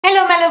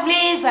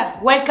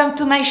welcome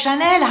to my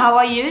channel. How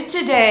are you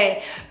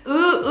today?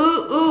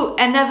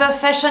 Another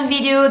fashion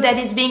video that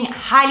is being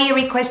highly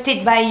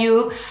requested by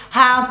you,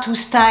 how to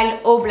style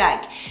all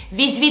black.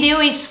 This video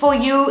is for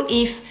you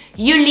if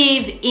you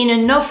live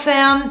in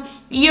Northern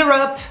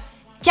Europe,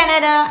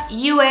 Canada,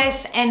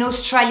 US and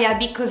Australia,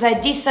 because I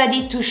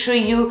decided to show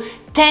you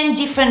 10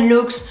 different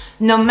looks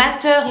no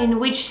matter in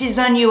which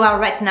season you are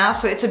right now.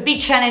 So it's a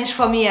big challenge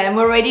for me. I'm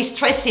already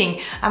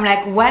stressing. I'm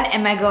like, what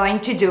am I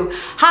going to do?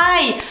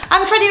 Hi,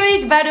 I'm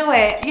Frederique, by the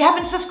way. You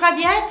haven't subscribed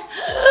yet?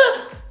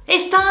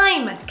 It's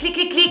time! Click,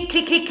 click, click,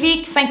 click, click,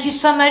 click. Thank you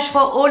so much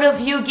for all of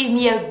you. Give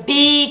me a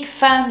big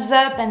thumbs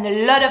up and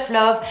a lot of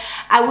love.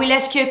 I will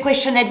ask you a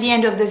question at the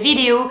end of the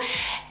video.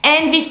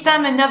 And this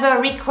time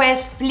another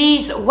request,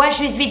 please watch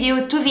this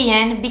video to the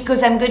end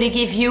because I'm going to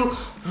give you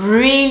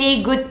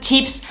really good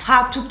tips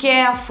how to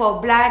care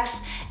for blacks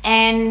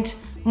and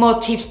more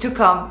tips to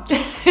come.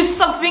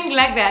 Something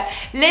like that.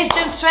 Let's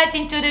jump straight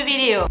into the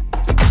video.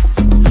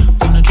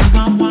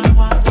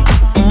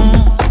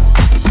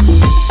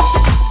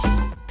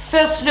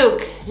 First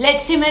look,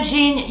 let's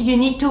imagine you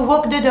need to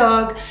walk the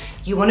dog,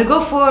 you want to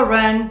go for a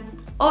run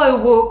or a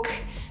walk,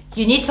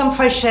 you need some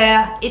fresh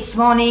air, it's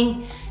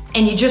morning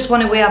and you just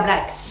want to wear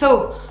black.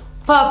 So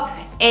pop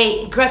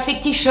a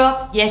graphic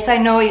t-shirt. Yes, I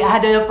know I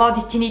had an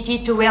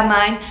opportunity to wear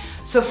mine.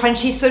 So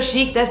French So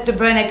Chic, that's the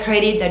brand I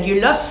created that you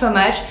love so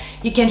much.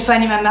 You can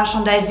find in my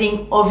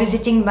merchandising or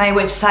visiting my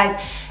website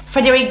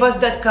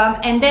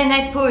frederiqueboss.com, and then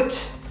I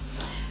put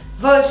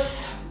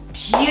those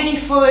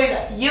beautiful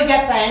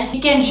yoga pants.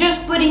 You can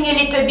just put in a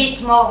little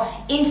bit more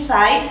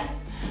inside.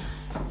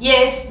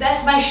 Yes,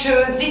 that's my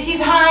shoes. This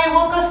is how I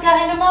walk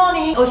Oscar in the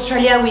morning.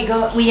 Australia,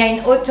 we are in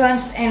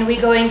autumns and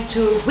we're going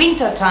to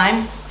winter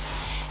time.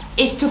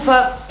 Is to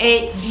pop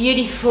a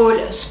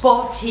beautiful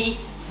sporty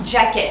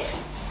jacket.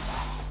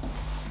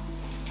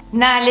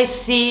 Now let's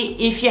see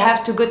if you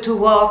have to go to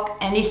work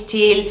and it's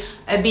still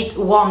a bit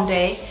warm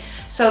day.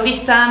 So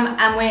this time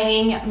I'm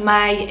wearing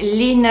my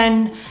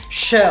linen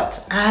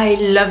shirt. I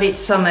love it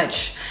so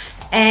much.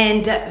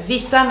 And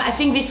this time, I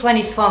think this one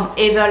is from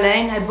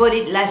Everlane. I bought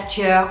it last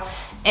year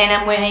and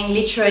I'm wearing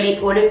literally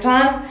all the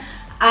time.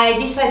 I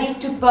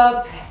decided to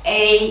pop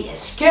a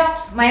skirt,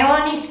 my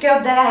only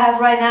skirt that I have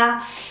right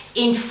now,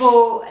 in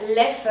faux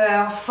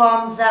leather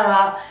from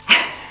Zara.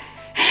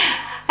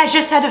 I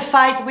just had a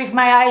fight with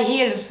my high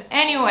heels.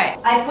 Anyway,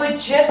 I put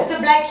just the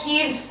black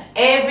heels.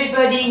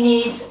 Everybody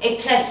needs a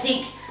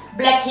classic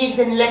black heels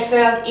and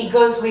leather. It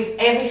goes with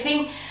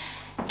everything.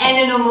 And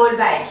a normal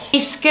bag.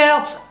 If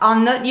skirts are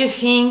not your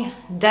thing,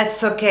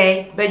 that's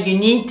okay, but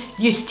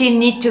you still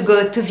need to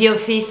go to the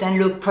office and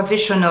look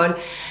professional.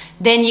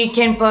 Then you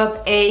can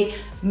pop a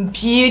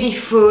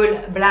beautiful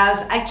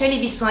blouse.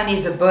 Actually, this one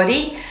is a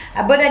body.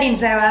 I bought that in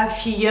Zara a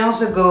few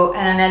years ago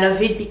and I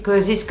love it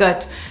because it's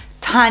got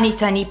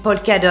tiny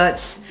polka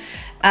dots.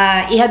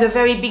 It had a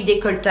very big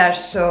décolletage,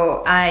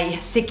 so I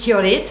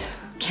secured it,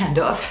 kind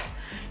of.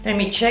 Let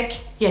me check.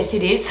 Yes,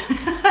 it is.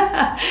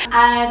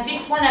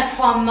 This one is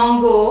from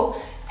Mango,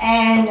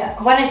 and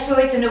when I saw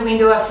it in the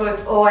window, I thought,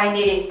 oh, I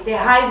need it. They're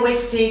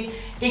high-waisted,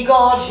 they're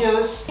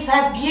gorgeous. These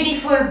have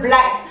beautiful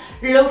black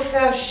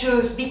loafer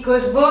shoes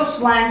because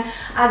both ones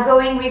are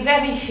going with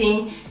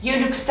everything. You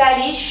look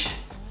stylish.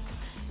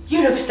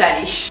 You look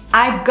stylish.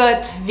 I've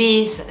got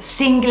this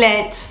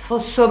singlet for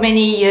so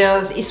many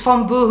years. It's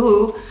from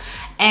Boohoo.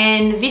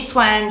 And this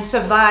one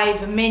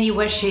survived many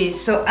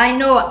washes, so I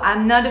know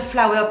I'm not a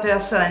flower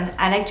person,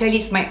 and actually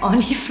it's my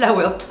only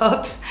flower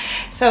top.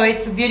 So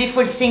it's a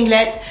beautiful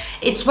singlet.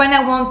 It's when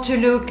I want to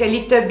look a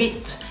little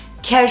bit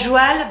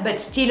casual but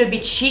still a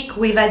bit chic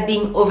without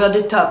being over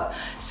the top.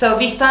 So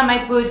this time I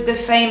put the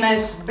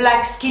famous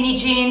black skinny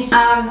jeans,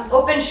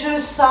 open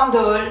shoes,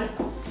 sandal,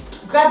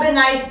 grab a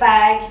nice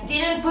bag.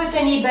 Didn't put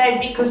any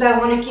belt because I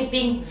want to keep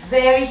it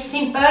very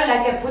simple,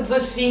 like I put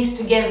those things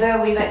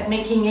together without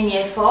making any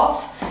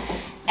efforts.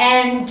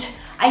 And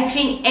I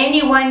think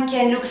anyone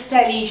can look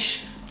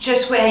stylish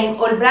just wearing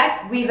all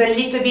black with a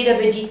little bit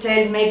of a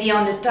detail maybe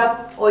on the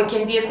top, or it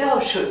can be a pair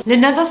of shoes.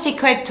 Another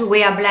secret to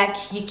wear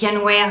black, you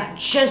can wear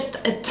just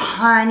a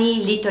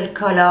tiny little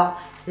color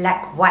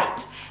like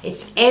white.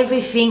 It's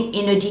everything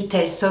in a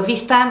detail. So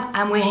this time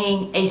I'm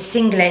wearing a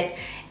singlet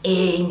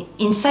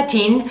in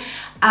satin.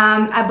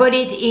 I bought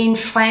it in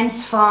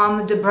France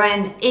from the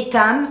brand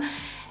Etam,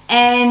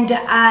 and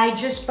I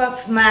just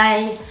popped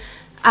my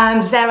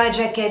Zara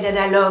jacket that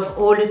I love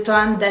all the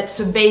time. That's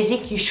a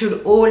basic you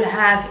should all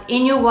have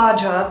in your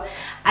wardrobe.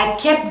 I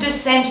kept the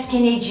same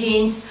skinny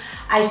jeans.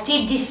 I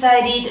still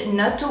decided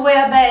not to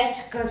wear a belt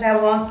because I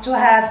want to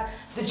have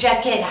the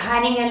jacket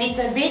hanging a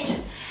little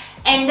bit.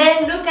 And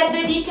then look at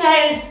the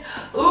details.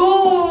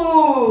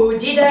 Ooh,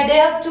 did I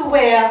dare to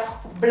wear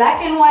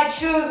black and white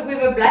shoes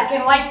with a black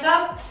and white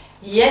top?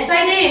 Yes,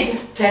 I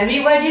did. Tell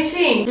me what you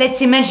think. Let's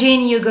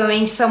imagine you're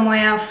going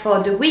somewhere for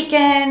the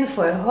weekend,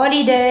 for a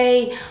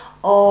holiday,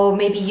 or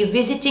maybe you're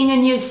visiting a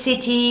new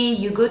city,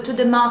 you go to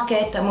the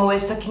market. I'm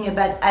always talking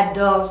about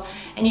outdoors,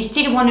 and you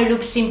still want to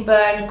look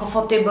simple,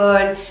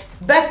 comfortable,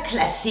 but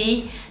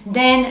classy,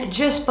 then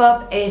just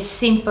pop a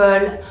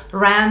simple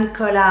round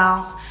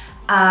collar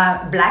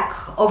black.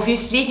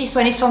 Obviously this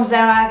one is from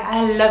Zara,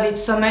 I love it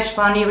so much,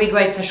 my only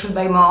regrets I should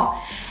buy more.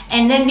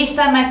 And then this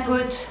time I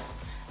put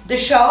the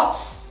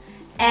shorts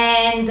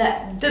and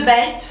the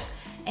belt,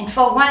 and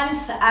for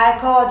once I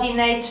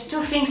coordinate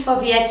two things for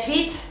the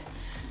outfit,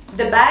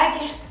 the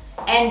bag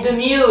and the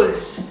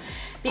mules,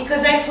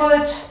 because I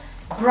thought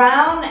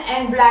brown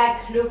and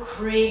black look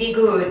really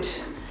good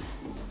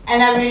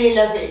and I really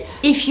love it.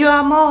 If you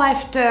are more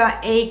after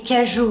a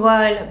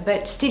casual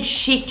but still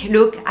chic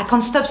look, I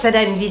can't stop saying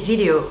that in this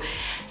video.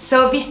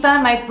 So this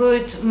time I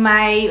put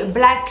my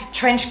black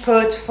trench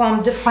coat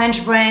from the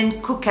French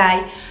brand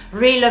CHIC.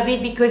 Really love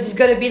it because it's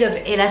got a bit of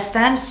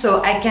elastan,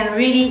 so I can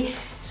really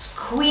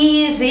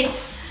squeeze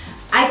it.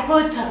 I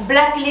put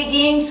black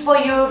leggings for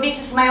you. This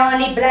is my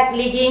only black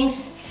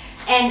leggings,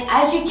 and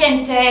as you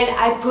can tell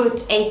I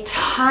put a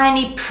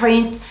tiny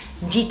print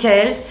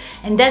details,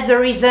 and that's the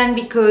reason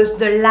because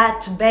the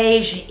light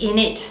beige in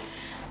it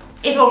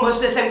is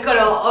almost the same color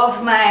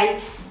of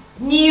my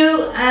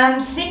new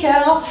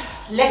sneakers,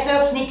 leather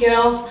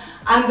sneakers.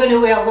 I'm gonna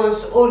wear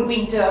those all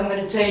winter, I'm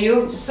gonna tell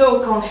you,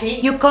 so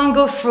comfy. You can't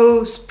go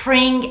through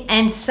spring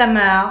and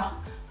summer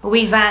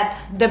without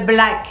the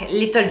black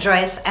little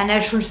dress, and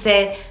I should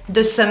say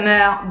the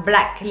summer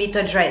black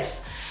little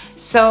dress.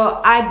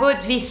 So I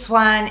bought this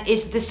one,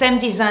 it's the same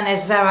design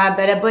as Zara,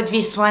 but I bought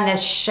this one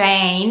as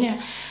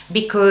Shane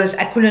because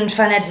I couldn't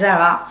find at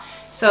Zara.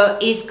 So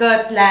it's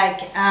got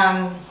like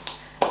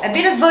a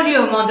bit of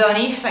volume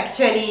underneath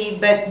actually,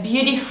 but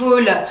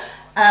beautiful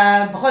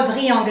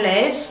broderie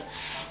anglaise.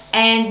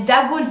 And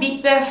that would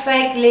be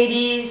perfect,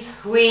 ladies,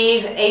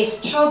 with a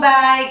straw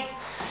bag,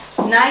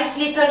 nice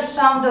little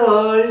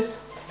sandals,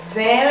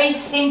 very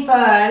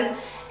simple,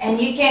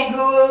 and you can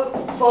go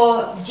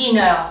for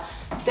dinner.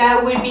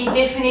 That will be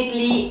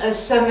definitely a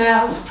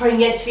summer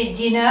spring outfit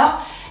dinner.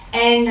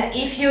 And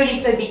if you're a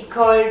little bit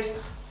cold,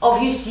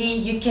 obviously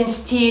you can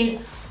still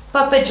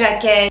pop a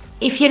jacket.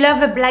 If you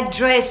love a black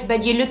dress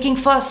but you're looking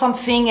for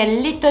something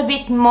a little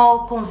bit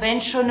more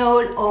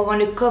conventional or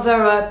want to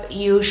cover up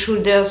your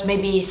shoulders,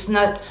 maybe it's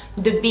not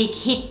the big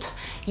hit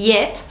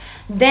yet,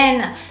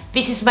 then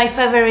this is my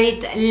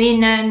favorite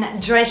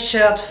linen dress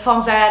shirt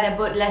from Zara that I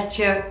bought last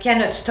year.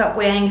 Cannot stop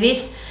wearing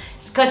this.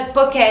 It's got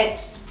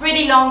pockets,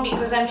 pretty long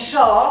because I'm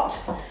short,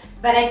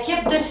 but I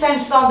kept the same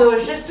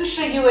sandals just to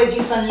show you a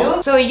different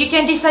look. So you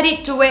can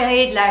decide to wear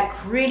it like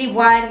really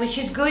wide, which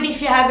is good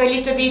if you have a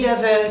little bit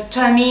of a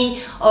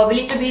tummy or a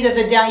little bit of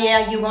a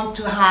derriere you want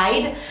to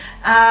hide.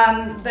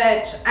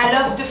 But I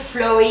love the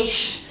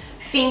flowish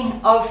thing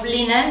of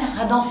linen.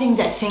 I don't think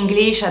that's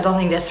English, I don't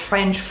think that's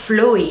French.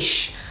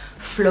 Flowish,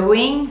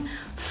 flowing,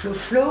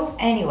 flow,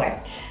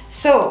 anyway.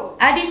 So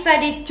I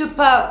decided to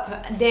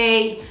pop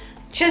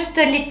just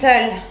a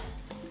little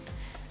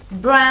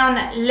brown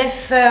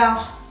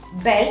leather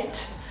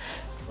belt.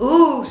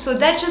 Ooh, so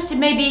that just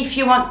maybe if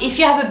you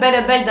have a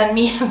better belt than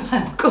me,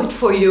 I'm good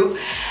for you.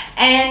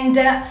 And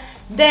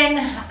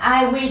then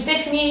I will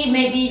definitely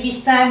maybe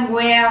this time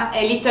wear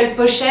a little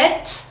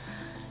pochette.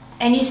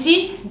 And you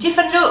see,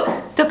 different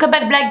look. Talk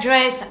about black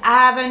dress,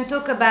 I haven't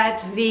talked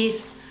about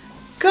this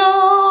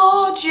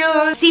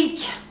gorgeous silk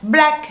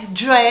black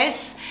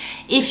dress.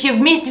 If you've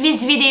missed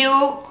this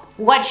video,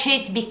 watch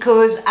it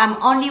because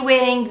I'm only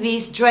wearing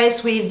this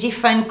dress with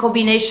different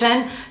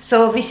combination.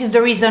 So this is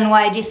the reason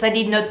why I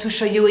decided not to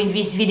show you in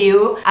this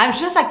video.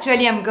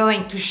 I'm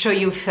going to show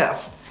you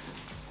first.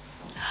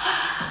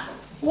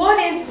 What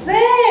is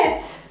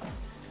it?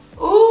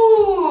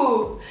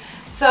 Ooh!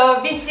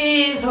 So this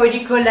is, what do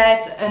you call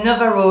that, an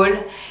overall.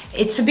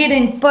 It's a bit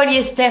in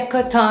polyester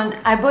cotton.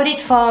 I bought it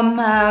from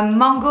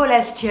Mango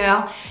last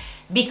year,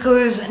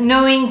 because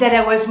knowing that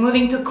I was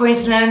moving to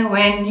Queensland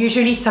when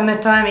usually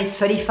summertime it's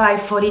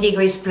 35-40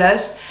 degrees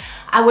plus,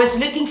 I was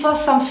looking for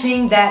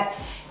something that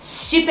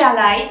super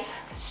light,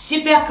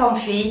 super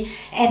comfy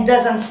and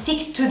doesn't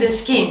stick to the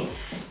skin.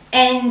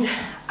 And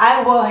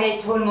I wore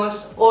it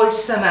almost all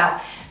summer.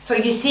 So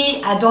you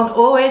see, I don't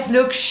always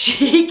look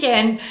chic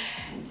and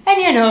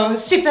you know,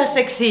 super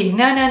sexy.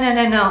 No,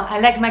 I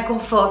like my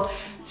comfort.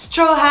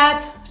 Straw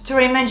hat to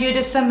remind you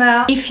the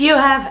summer. If you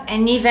have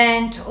an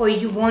event or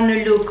you want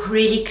to look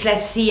really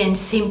classy and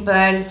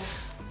simple,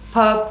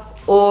 pop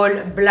all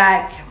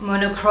black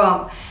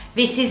monochrome.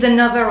 This is an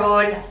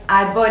overall.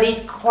 I bought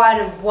it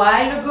quite a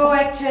while ago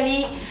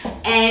actually,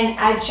 and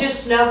I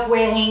just love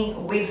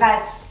wearing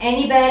without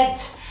any belt,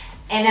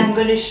 and I'm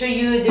going to show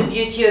you the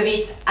beauty of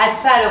it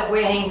outside of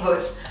wearing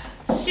those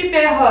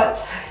super hot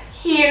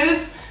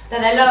heels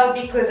that I love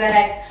because I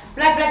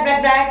like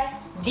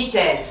black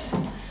details.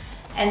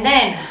 And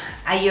then,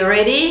 are you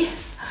ready?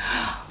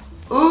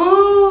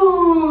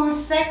 Ooh,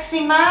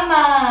 sexy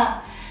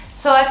mama!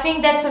 So I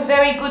think that's a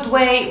very good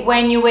way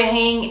when you're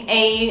wearing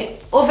a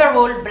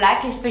overall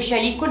black,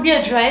 especially, it could be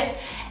a dress,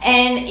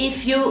 and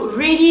if you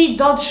really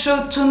don't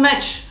show too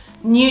much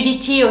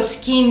nudity or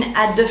skin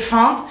at the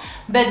front,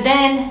 but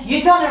then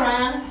you turn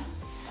around,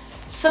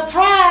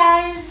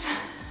 surprise!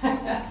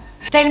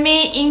 Tell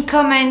me in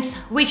comments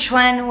which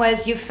one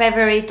was your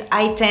favorite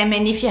item,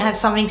 and if you have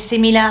something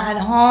similar at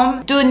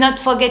home. Do not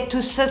forget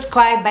to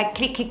subscribe by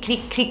click.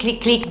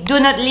 Do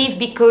not leave,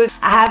 because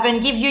I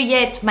haven't given you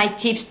yet my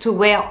tips to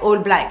wear all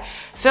black.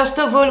 First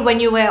of all, when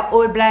you wear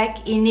all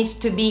black, it needs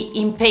to be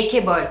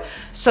impeccable.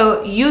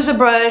 So use a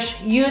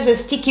brush, use a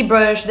sticky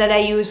brush that I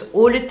use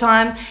all the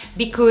time,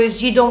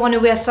 because you don't want to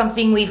wear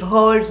something with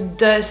holes,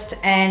 dust,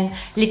 and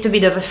a little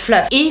bit of a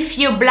fluff. If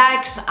your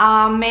blacks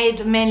are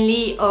made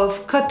mainly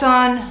of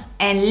cotton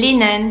and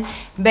linen,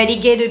 but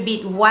it get a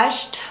bit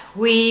washed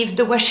with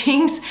the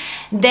washings,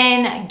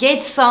 then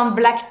get some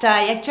black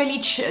tie.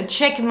 Actually,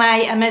 check my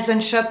Amazon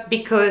shop,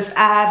 because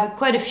I have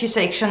quite a few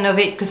selection of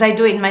it, because I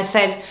do it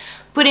myself.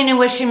 Put in a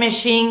washing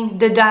machine,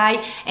 the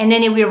dye, and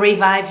then it will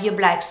revive your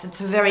blacks.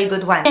 It's a very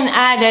good one. You can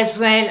add as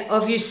well,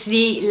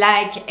 obviously,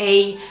 like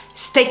a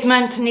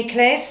statement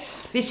necklace.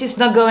 This is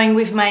not going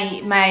with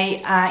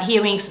my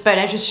earrings, but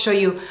I just show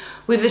you.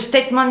 With a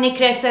statement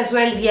necklace as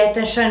well, the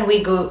attention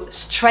will go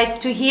straight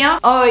to here.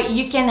 Or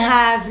you can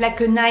have like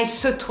a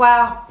nice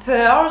sautoir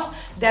pearls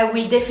that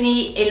will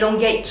definitely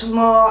elongate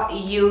more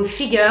your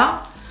figure.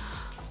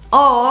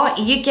 Or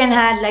you can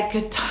add like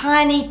a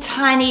tiny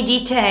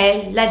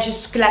detail, like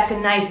just like a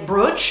nice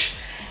brooch.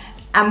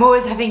 I'm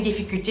always having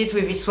difficulties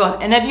with this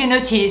one. And have you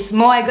noticed,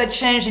 more I got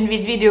changed in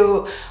this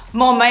video,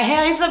 more my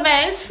hair is a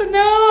mess.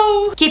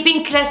 No!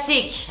 Keeping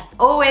classic,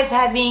 always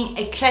having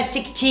a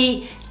classic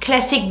tee,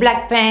 classic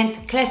black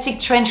pant, classic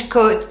trench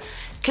coat,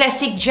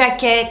 classic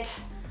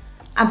jacket.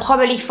 I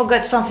probably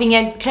forgot something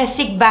else.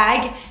 Classic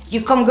bag. You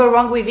can't go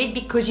wrong with it,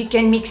 because you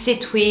can mix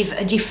it with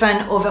a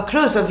different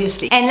overclothes,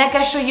 obviously. And like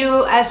I show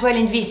you as well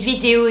in this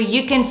video,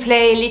 you can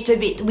play a little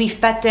bit with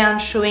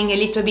patterns, showing a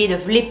little bit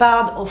of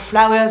leopard or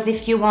flowers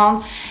if you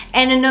want.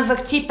 And another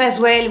tip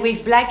as well,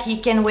 with black, you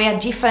can wear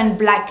different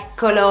black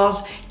colors.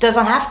 It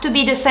doesn't have to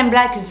be the same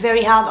black. It's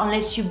very hard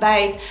unless you buy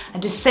it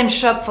at the same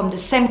shop from the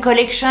same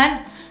collection.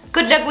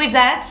 Good luck with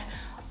that.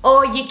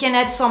 Or you can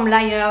add some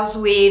layers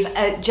with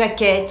a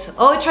jacket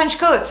or a trench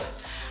coat.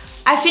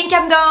 I think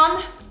I'm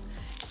done.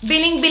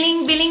 Billing.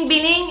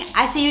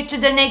 I see you to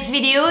the next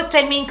video.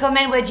 Tell me in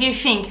comment what you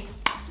think.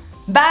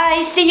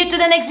 Bye. See you to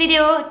the next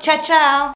video. Ciao.